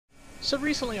So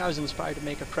recently I was inspired to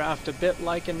make a craft a bit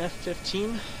like an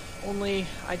F-15, only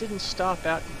I didn't stop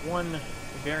at one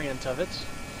variant of it,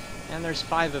 and there's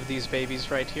 5 of these babies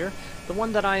right here. The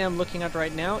one that I am looking at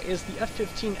right now is the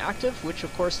F-15 Active, which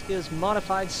of course is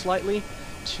modified slightly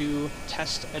to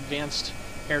test advanced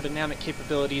aerodynamic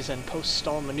capabilities and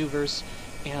post-stall maneuvers.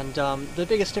 And the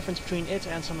biggest difference between it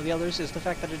and some of the others is the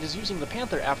fact that it is using the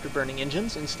Panther afterburning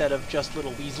engines instead of just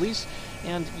little Weasleys.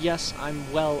 And yes,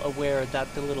 I'm well aware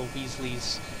that the little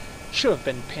Weasleys should have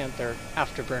been Panther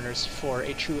afterburners for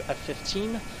a true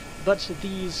F-15, but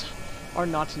these are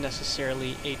not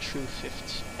necessarily a true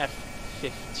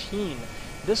F-15.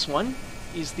 This one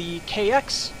is the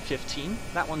KX-15.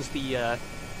 That one's the,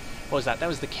 what was that? That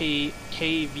was the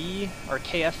KV, or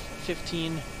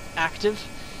KF-15 Active.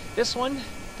 This one,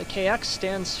 the KX,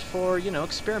 stands for, you know,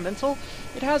 experimental.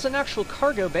 It has an actual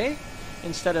cargo bay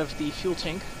instead of the fuel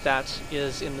tank that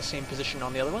is in the same position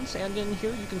on the other ones. And in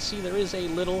here you can see there is a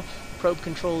little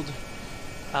probe-controlled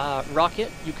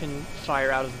rocket you can fire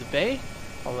out of the bay,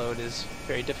 although it is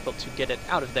very difficult to get it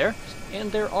out of there.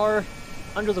 And there are,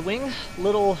 under the wing,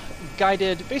 little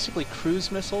guided, basically cruise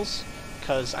missiles,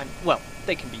 because well,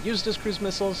 they can be used as cruise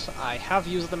missiles. I have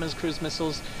used them as cruise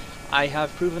missiles. I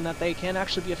have proven that they can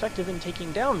actually be effective in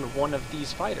taking down one of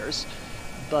these fighters,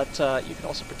 but you can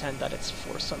also pretend that it's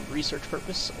for some research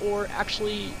purpose, or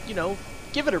actually, you know,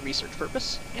 give it a research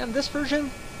purpose. And this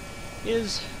version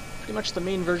is pretty much the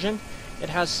main version. It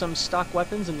has some stock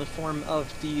weapons in the form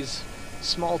of these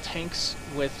small tanks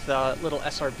with little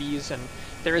SRBs, and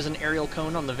there is an aerial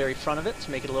cone on the very front of it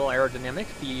to make it a little aerodynamic.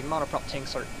 The monoprop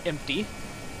tanks are empty,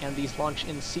 and these launch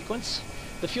in sequence.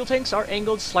 The fuel tanks are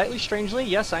angled slightly strangely,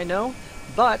 yes, I know,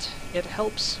 but it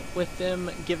helps with them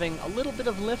giving a little bit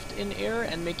of lift in air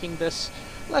and making this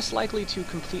less likely to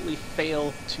completely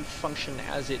fail to function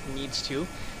as it needs to.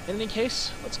 In any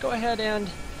case, let's go ahead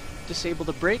and disable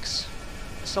the brakes,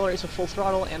 accelerate to full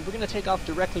throttle, and we're going to take off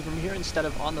directly from here instead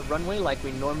of on the runway like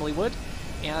we normally would.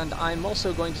 And I'm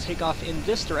also going to take off in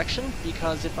this direction,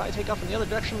 because if I take off in the other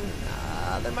direction,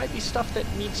 there might be stuff that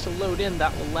needs to load in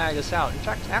that will lag us out. In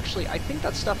fact, actually, I think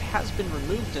that stuff has been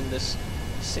removed in this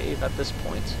save at this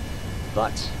point,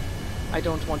 but I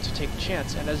don't want to take a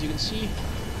chance. And as you can see,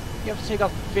 you have to take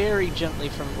off very gently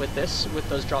with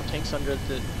those drop tanks under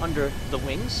the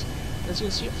wings. As you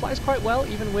can see, it flies quite well,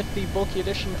 even with the bulky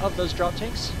addition of those drop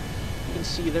tanks. You can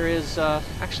see there is,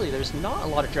 actually, there's not a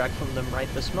lot of drag from them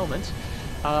right this moment.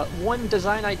 One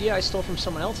design idea I stole from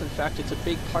someone else, in fact it's a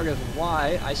big part of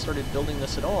why I started building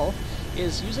this at all,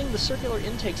 is using the circular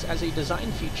intakes as a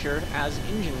design feature as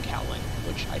engine cowling,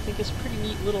 which I think is a pretty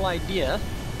neat little idea.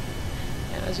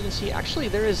 And as you can see, actually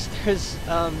there is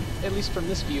at least from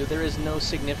this view, there is no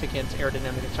significant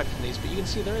aerodynamic effect from these, but you can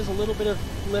see there is a little bit of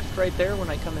lift right there when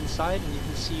I come inside, and you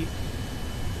can see,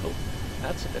 oh,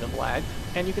 that's a bit of lag,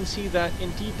 and you can see that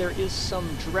indeed there is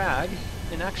some drag.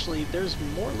 And actually, there's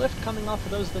more lift coming off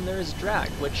of those than there is drag,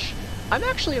 which I'm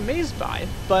actually amazed by,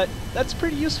 but that's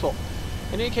pretty useful.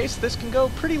 In any case, this can go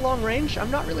pretty long range. I'm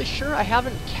not really sure, I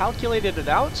haven't calculated it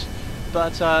out,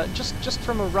 but just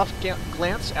from a rough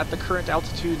glance at the current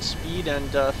altitude, speed,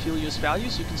 and fuel use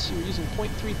values, you can see we're using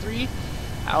 0.33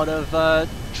 out of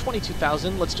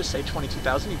 22,000, let's just say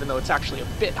 22,000, even though it's actually a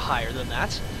bit higher than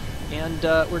that. And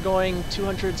we're going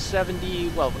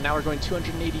 270, well, now we're going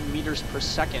 280 meters per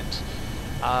second.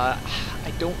 I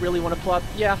don't really want to pull out,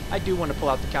 yeah, I do want to pull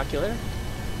out the calculator.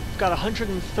 I've got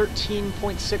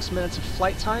 113.6 minutes of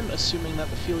flight time, assuming that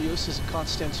the fuel use is a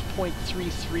constant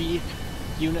 0.33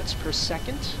 units per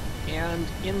second. And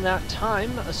in that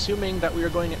time, assuming that we are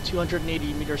going at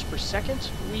 280 meters per second,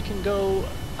 we can go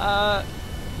 1.9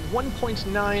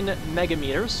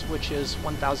 megameters, which is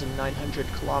 1,900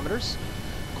 kilometers.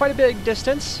 Quite a big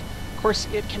distance. Of course,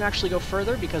 it can actually go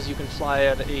further because you can fly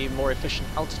at a more efficient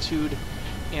altitude.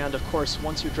 And of course,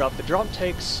 once you drop the drop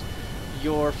tanks,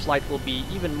 your flight will be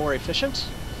even more efficient.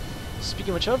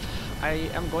 Speaking of which of, I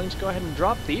am going to go ahead and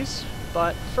drop these,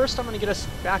 but first I'm going to get us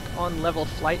back on level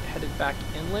flight, headed back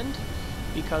inland,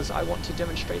 because I want to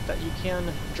demonstrate that you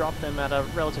can drop them at a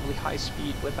relatively high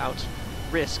speed without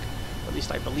risk. At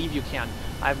least I believe you can.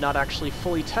 I have not actually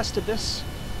fully tested this,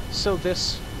 so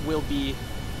this will be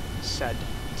said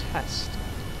test.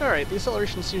 Alright, the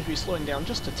acceleration seems to be slowing down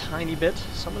just a tiny bit,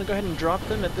 so I'm going to go ahead and drop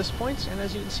them at this point, and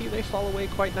as you can see, they fall away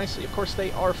quite nicely. Of course,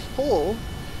 they are full,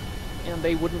 and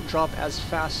they wouldn't drop as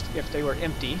fast if they were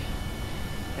empty.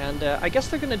 And I guess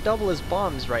they're going to double as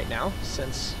bombs right now,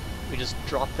 since we just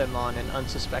dropped them on an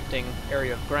unsuspecting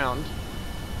area of ground.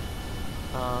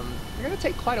 They're going to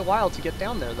take quite a while to get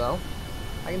down there, though.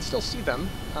 I can still see them.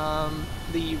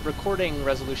 The recording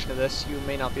resolution of this, you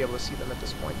may not be able to see them at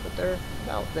this point, but they're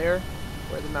about there,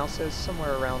 where the mouse is,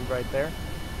 somewhere around right there.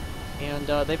 And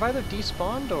they've either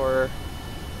despawned or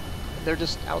they're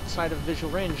just outside of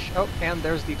visual range. Oh, and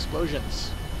there's the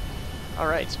explosions.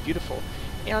 Alright, beautiful.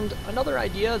 And another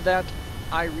idea that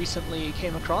I recently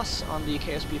came across on the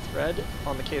KSP thread,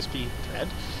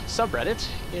 subreddit,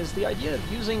 is the idea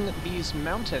of using these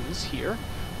mountains here,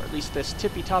 or at least this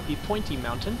tippy-toppy pointy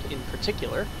mountain in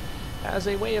particular, as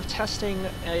a way of testing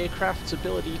a craft's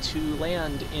ability to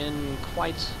land in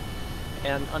quite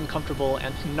an uncomfortable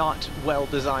and not well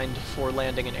designed for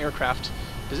landing an aircraft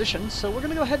position. So we're going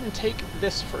to go ahead and take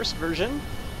this first version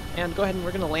and go ahead and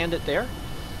we're going to land it there.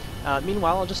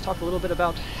 Meanwhile, I'll just talk a little bit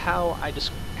about how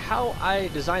I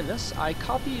designed this. I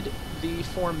copied the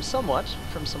form somewhat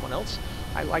from someone else.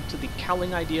 I liked the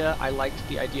cowling idea. I liked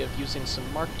the idea of using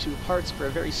some Mark II parts for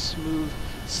a very smooth,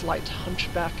 slight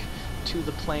hunchback to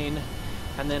the plane.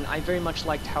 And then I very much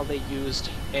liked how they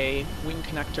used a wing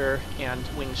connector and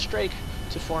wing strake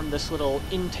to form this little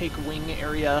intake wing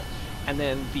area, and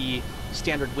then the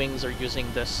standard wings are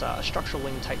using this structural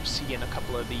wing type C and a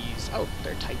couple of these. Oh,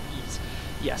 they're type E's.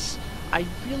 Yes, I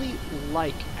really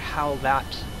like how that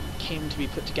came to be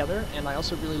put together, and I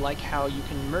also really like how you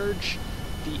can merge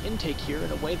the intake here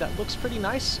in a way that looks pretty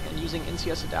nice, and using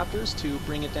NCS adapters to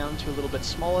bring it down to a little bit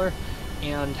smaller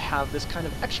and have this kind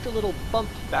of extra little bump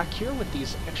back here with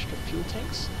these extra fuel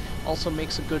tanks. Also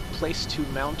makes a good place to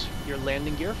mount your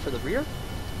landing gear for the rear,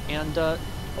 and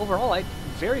overall I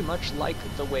very much like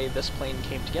the way this plane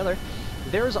came together.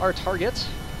 There's our target.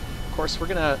 Of course, we're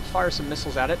gonna fire some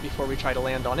missiles at it before we try to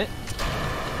land on it,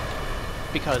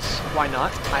 because why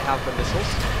not? I have the missiles,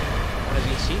 and as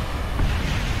you see,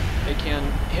 they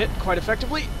can hit quite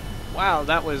effectively. Wow,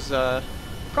 that was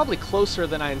probably closer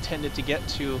than I intended to get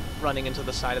to running into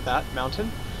the side of that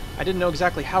mountain. I didn't know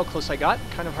exactly how close I got,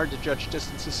 kind of hard to judge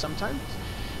distances sometimes.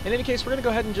 In any case, we're going to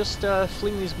go ahead and just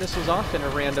fling these missiles off in a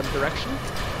random direction,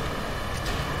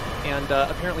 and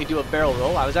apparently do a barrel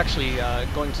roll. I was actually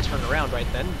going to turn around right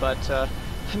then, but I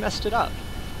messed it up.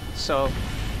 So,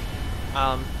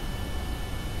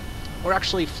 we're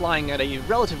actually flying at a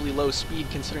relatively low speed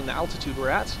considering the altitude we're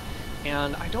at,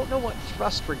 and I don't know what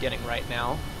thrust we're getting right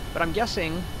now, but I'm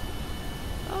guessing,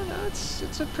 oh no,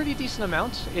 it's a pretty decent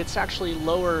amount. It's actually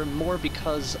lower more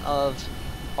because of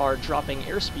our dropping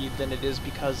airspeed than it is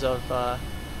because of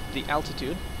the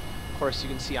altitude. Of course, you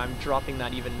can see I'm dropping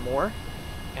that even more,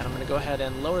 and I'm going to go ahead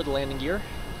and lower the landing gear.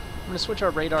 I'm going to switch our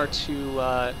radar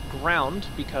to ground,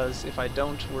 because if I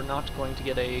don't, we're not going to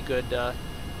get a good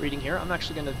reading here. I'm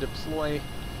actually going to deploy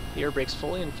the air brakes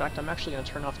fully. In fact, I'm actually going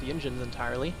to turn off the engines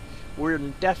entirely. We're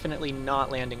definitely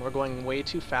not landing. We're going way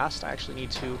too fast. I actually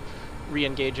need to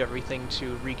re-engage everything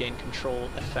to regain control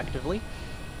effectively.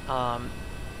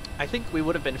 I think we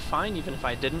would have been fine even if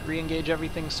I didn't re-engage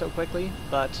everything so quickly,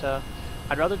 but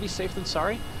I'd rather be safe than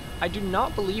sorry. I do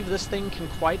not believe this thing can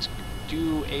quite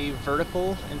do a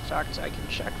vertical. In fact, I can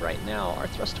check right now. Our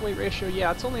thrust-to-weight ratio,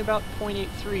 yeah, it's only about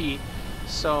 0.83,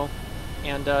 so,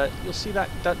 and you'll see that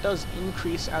that does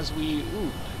increase as we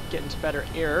get into better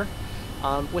air.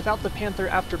 Without the Panther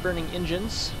afterburning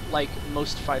engines, like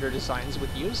most fighter designs would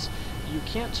use, you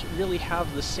can't really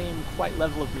have the same quite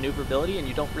level of maneuverability, and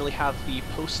you don't really have the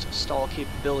post-stall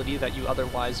capability that you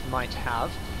otherwise might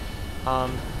have.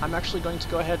 I'm actually going to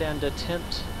go ahead and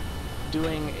attempt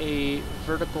doing a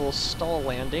vertical stall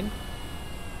landing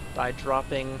by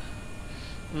dropping...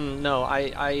 no,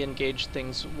 I engaged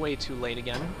things way too late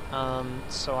again,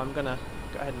 so I'm gonna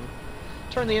go ahead and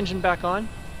turn the engine back on,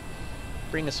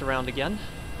 bring us around again,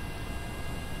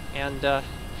 and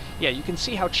yeah, you can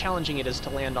see how challenging it is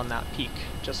to land on that peak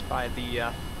just by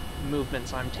the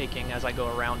movements I'm taking as I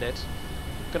go around it.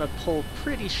 I'm gonna pull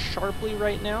pretty sharply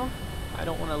right now. I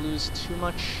don't want to lose too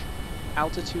much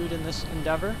altitude in this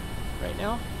endeavor right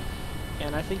now,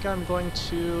 and I think I'm going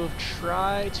to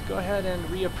try to go ahead and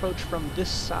reapproach from this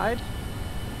side.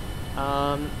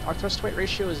 Our thrust-to-weight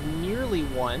ratio is nearly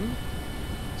 1,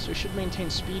 so we should maintain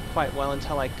speed quite well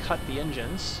until I cut the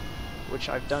engines, which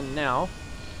I've done now.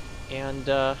 And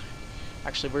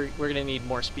actually, we're going to need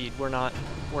more speed. We're not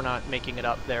making it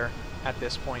up there at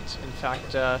this point. In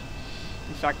fact,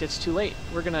 it's too late.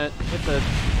 We're going to hit the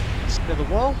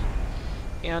wall,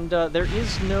 and there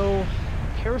is no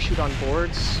parachute on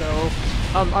board. So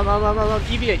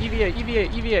EVA.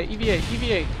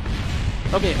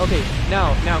 Okay.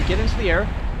 Now get into the air.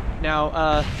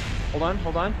 Now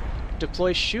hold on.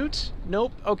 Deploy chute?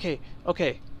 Nope. Okay.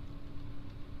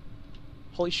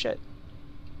 Holy shit.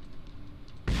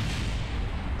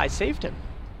 I saved him.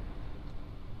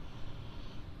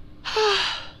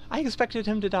 I expected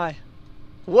him to die.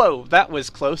 Whoa, that was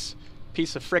close.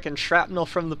 Piece of frickin' shrapnel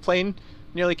from the plane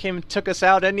nearly came and took us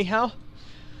out anyhow.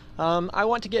 I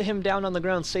want to get him down on the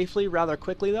ground safely rather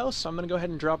quickly though, so I'm going to go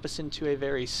ahead and drop us into a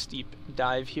very steep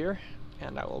dive here,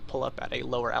 and I will pull up at a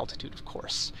lower altitude, of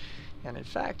course. And in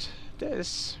fact,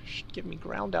 this should give me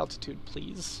ground altitude,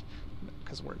 please,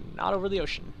 because we're not over the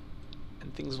ocean,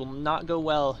 and things will not go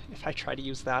well if I try to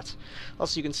use that.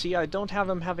 Also, you can see I don't have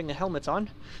him having a helmet on.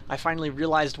 I finally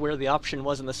realized where the option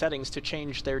was in the settings to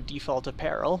change their default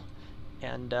apparel,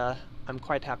 and I'm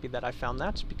quite happy that I found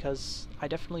that, because I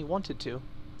definitely wanted to.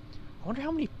 I wonder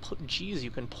how many G's you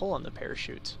can pull on the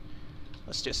parachute.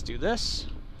 Let's just do this.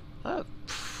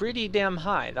 Pretty damn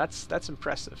high. That's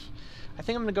impressive. I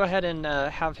think I'm going to go ahead and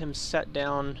have him set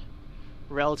down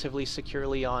relatively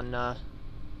securely on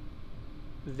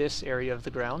this area of the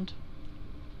ground,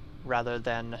 rather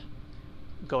than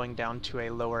going down to a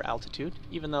lower altitude.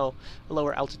 Even though a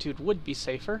lower altitude would be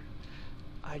safer,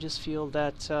 I just feel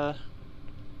that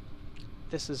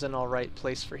this is an alright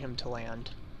place for him to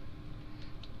land.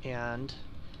 And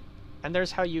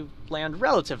there's how you land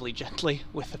relatively gently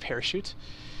with a parachute.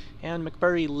 And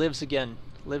McBurry lives again,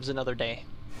 lives another day.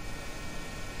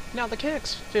 Now the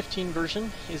KX-15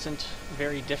 version isn't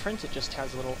very different, it just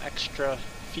has little extra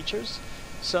features.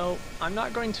 So I'm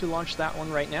not going to launch that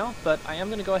one right now, but I am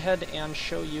going to go ahead and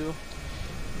show you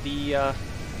the, the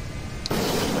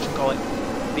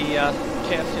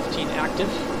KF-15 active.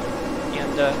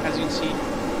 And as you can see,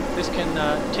 this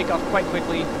can take off quite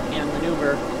quickly and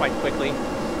maneuver quite quickly,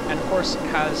 and of course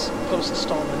has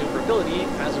post-stall maneuverability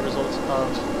as a result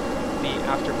of the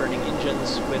afterburning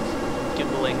engines with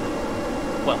gimbaling,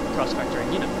 well,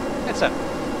 cross-vectoring, you know, etc.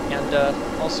 And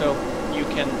also you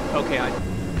can, okay,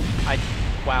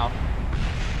 wow.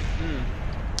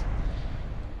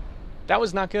 That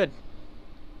was not good.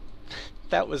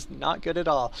 That was not good at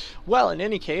all. Well, in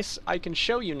any case, I can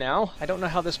show you now. I don't know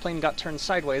how this plane got turned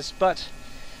sideways, but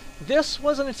this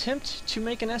was an attempt to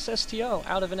make an SSTO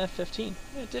out of an F-15.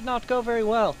 It did not go very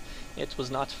well. It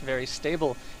was not very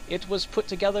stable. It was put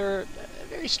together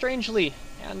very strangely,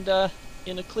 and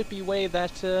in a clippy way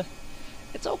that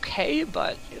it's okay,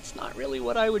 but it's not really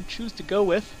what I would choose to go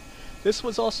with. This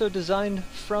was also designed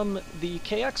from the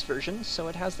KX version, so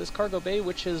it has this cargo bay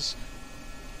which is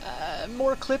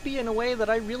more clippy in a way that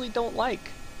I really don't like.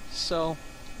 So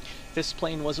this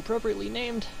plane was appropriately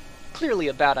named. Clearly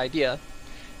a bad idea.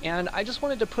 And I just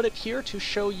wanted to put it here to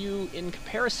show you in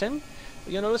comparison.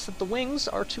 You'll notice that the wings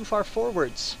are too far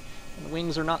forwards, and the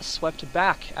wings are not swept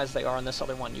back as they are on this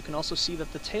other one. You can also see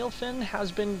that the tail fin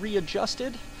has been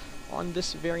readjusted on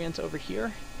this variant over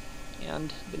here,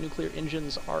 and the nuclear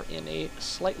engines are in a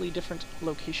slightly different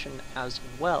location as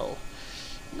well.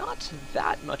 Not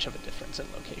that much of a difference in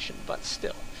location, but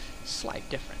still, slight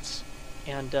difference.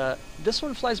 And this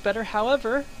one flies better,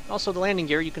 however, also the landing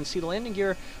gear, you can see the landing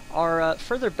gear are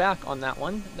further back on that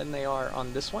one than they are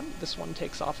on this one. This one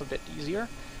takes off a bit easier.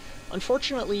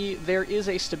 Unfortunately, there is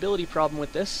a stability problem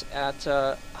with this at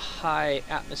high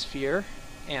atmosphere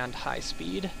and high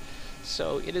speed,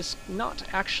 so it is not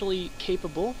actually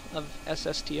capable of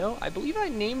SSTO. I believe I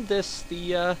named this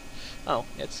the, oh,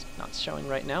 it's not showing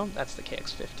right now, that's the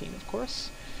KX-15 of course.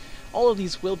 All of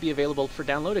these will be available for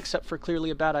download, except for Clearly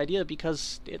a Bad Idea,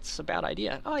 because it's a bad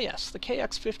idea. Ah yes, the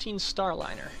KX-15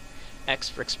 Starliner. X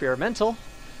for experimental.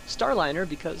 Starliner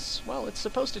because, well, it's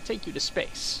supposed to take you to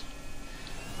space.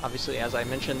 Obviously, as I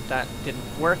mentioned, that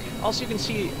didn't work. Also, you can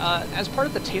see, as part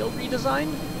of the tail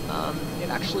redesign, it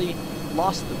actually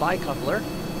lost the bicoupler,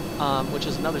 which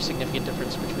is another significant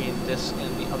difference between this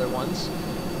and the other ones.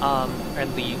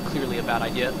 And the Clearly a Bad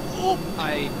Idea. Oh,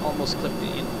 I almost clipped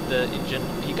the engine.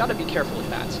 You gotta be careful with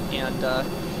that, and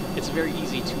it's very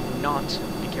easy to not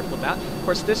be careful with that. Of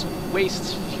course, this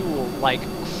wastes fuel like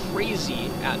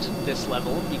crazy at this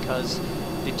level because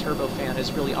the turbofan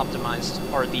is really optimized,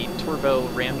 or the turbo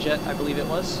ramjet, I believe it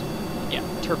was. Yeah,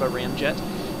 turbo ramjet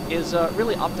is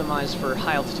really optimized for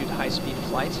high altitude, high speed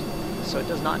flight, so it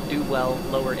does not do well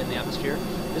lower in the atmosphere.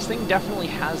 This thing definitely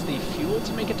has the fuel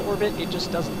to make it to orbit, it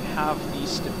just doesn't have the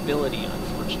stability,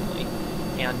 unfortunately.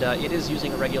 And it is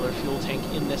using a regular fuel tank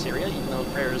in this area, even though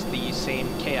it bears the same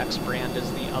KX brand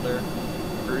as the other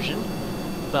version.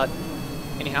 But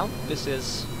anyhow, this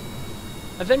is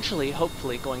eventually,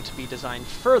 hopefully, going to be designed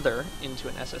further into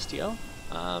an SSTO.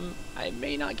 I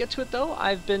may not get to it though.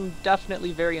 I've been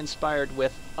definitely very inspired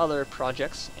with other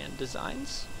projects and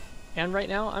designs. And right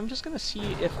now, I'm just going to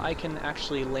see if I can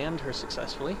actually land her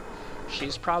successfully.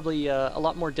 She's probably a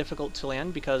lot more difficult to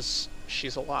land because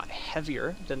she's a lot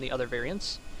heavier than the other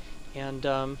variants.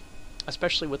 And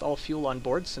especially with all fuel on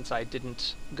board, since I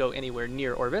didn't go anywhere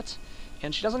near orbit.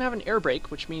 And she doesn't have an air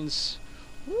brake, which means...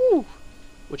 Woo!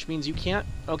 Which means you can't...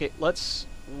 Okay, let's...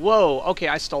 Whoa! Okay,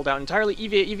 I stalled out entirely.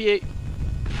 EVA!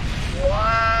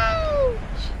 Whoa!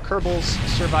 Kerbals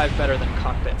survive better than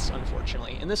cockpits,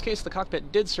 unfortunately. In this case, the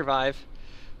cockpit did survive.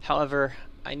 However,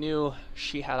 I knew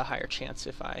she had a higher chance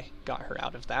if I got her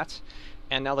out of that.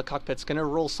 And now the cockpit's gonna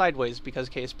roll sideways because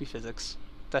KSP physics.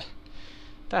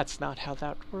 That's not how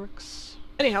that works.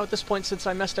 Anyhow, at this point, since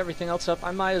I messed everything else up,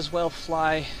 I might as well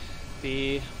fly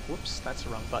the... Whoops, that's the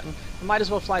wrong button. I might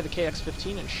as well fly the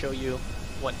KX-15 and show you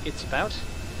what it's about.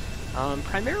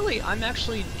 Primarily, I'm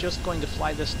actually just going to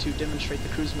fly this to demonstrate the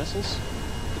cruise missiles,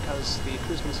 because the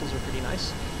cruise missiles are pretty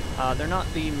nice. They're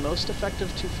not the most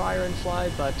effective to fire and fly,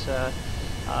 but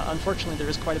unfortunately there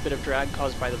is quite a bit of drag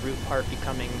caused by the root part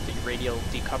becoming the radial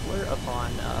decoupler upon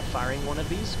firing one of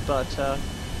these, but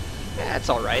it's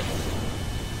alright.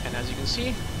 And as you can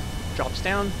see, drops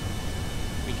down,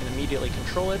 we can immediately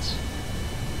control it.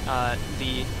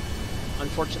 The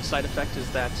unfortunate side effect is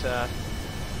that,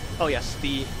 oh yes,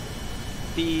 the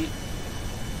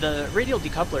radial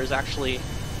decoupler is actually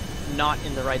not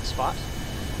in the right spot.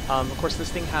 Of course,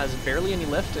 this thing has barely any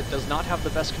lift. It does not have the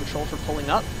best control for pulling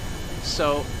up.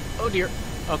 So, oh dear.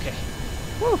 Okay.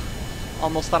 Whew.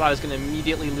 Almost thought I was going to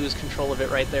immediately lose control of it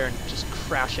right there and just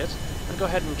crash it. I'm going to go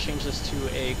ahead and change this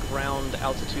to a ground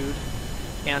altitude.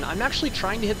 And I'm actually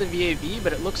trying to hit the VAB,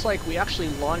 but it looks like we actually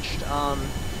launched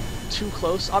too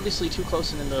close. Obviously too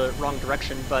close and in the wrong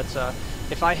direction, but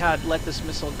if I had let this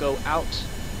missile go out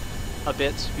a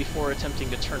bit before attempting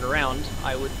to turn around,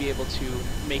 I would be able to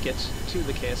make it to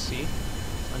the KSC.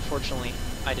 Unfortunately,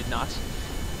 I did not.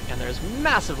 And there's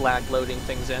massive lag loading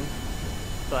things in.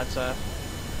 But,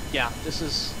 yeah, this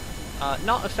is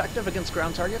not effective against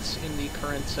ground targets in the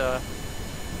current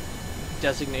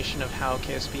designation of how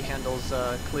KSP handles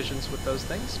collisions with those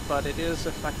things, but it is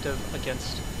effective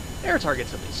against air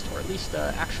targets at least, or at least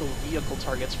actual vehicle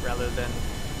targets rather than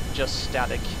just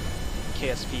static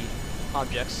KSP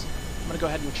objects. I'm going to go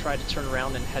ahead and try to turn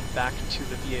around and head back to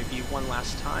the VAB one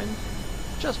last time,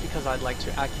 just because I'd like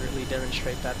to accurately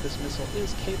demonstrate that this missile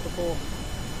is capable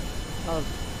of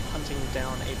hunting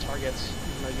down a target,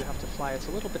 even though you have to fly it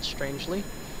a little bit strangely.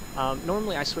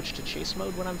 Normally I switch to chase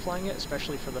mode when I'm flying it,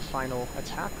 especially for the final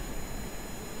attack,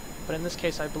 but in this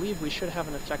case I believe we should have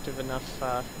an effective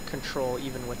enough control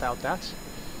even without that.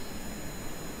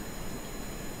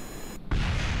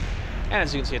 And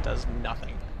as you can see, it does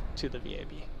nothing to the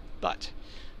VAB. But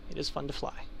it is fun to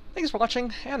fly. Thanks for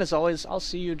watching, and as always, I'll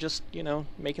see you just, you know,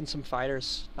 making some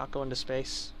fighters, not going to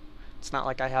space. It's not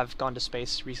like I have gone to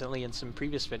space recently in some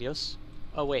previous videos.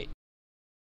 Oh wait,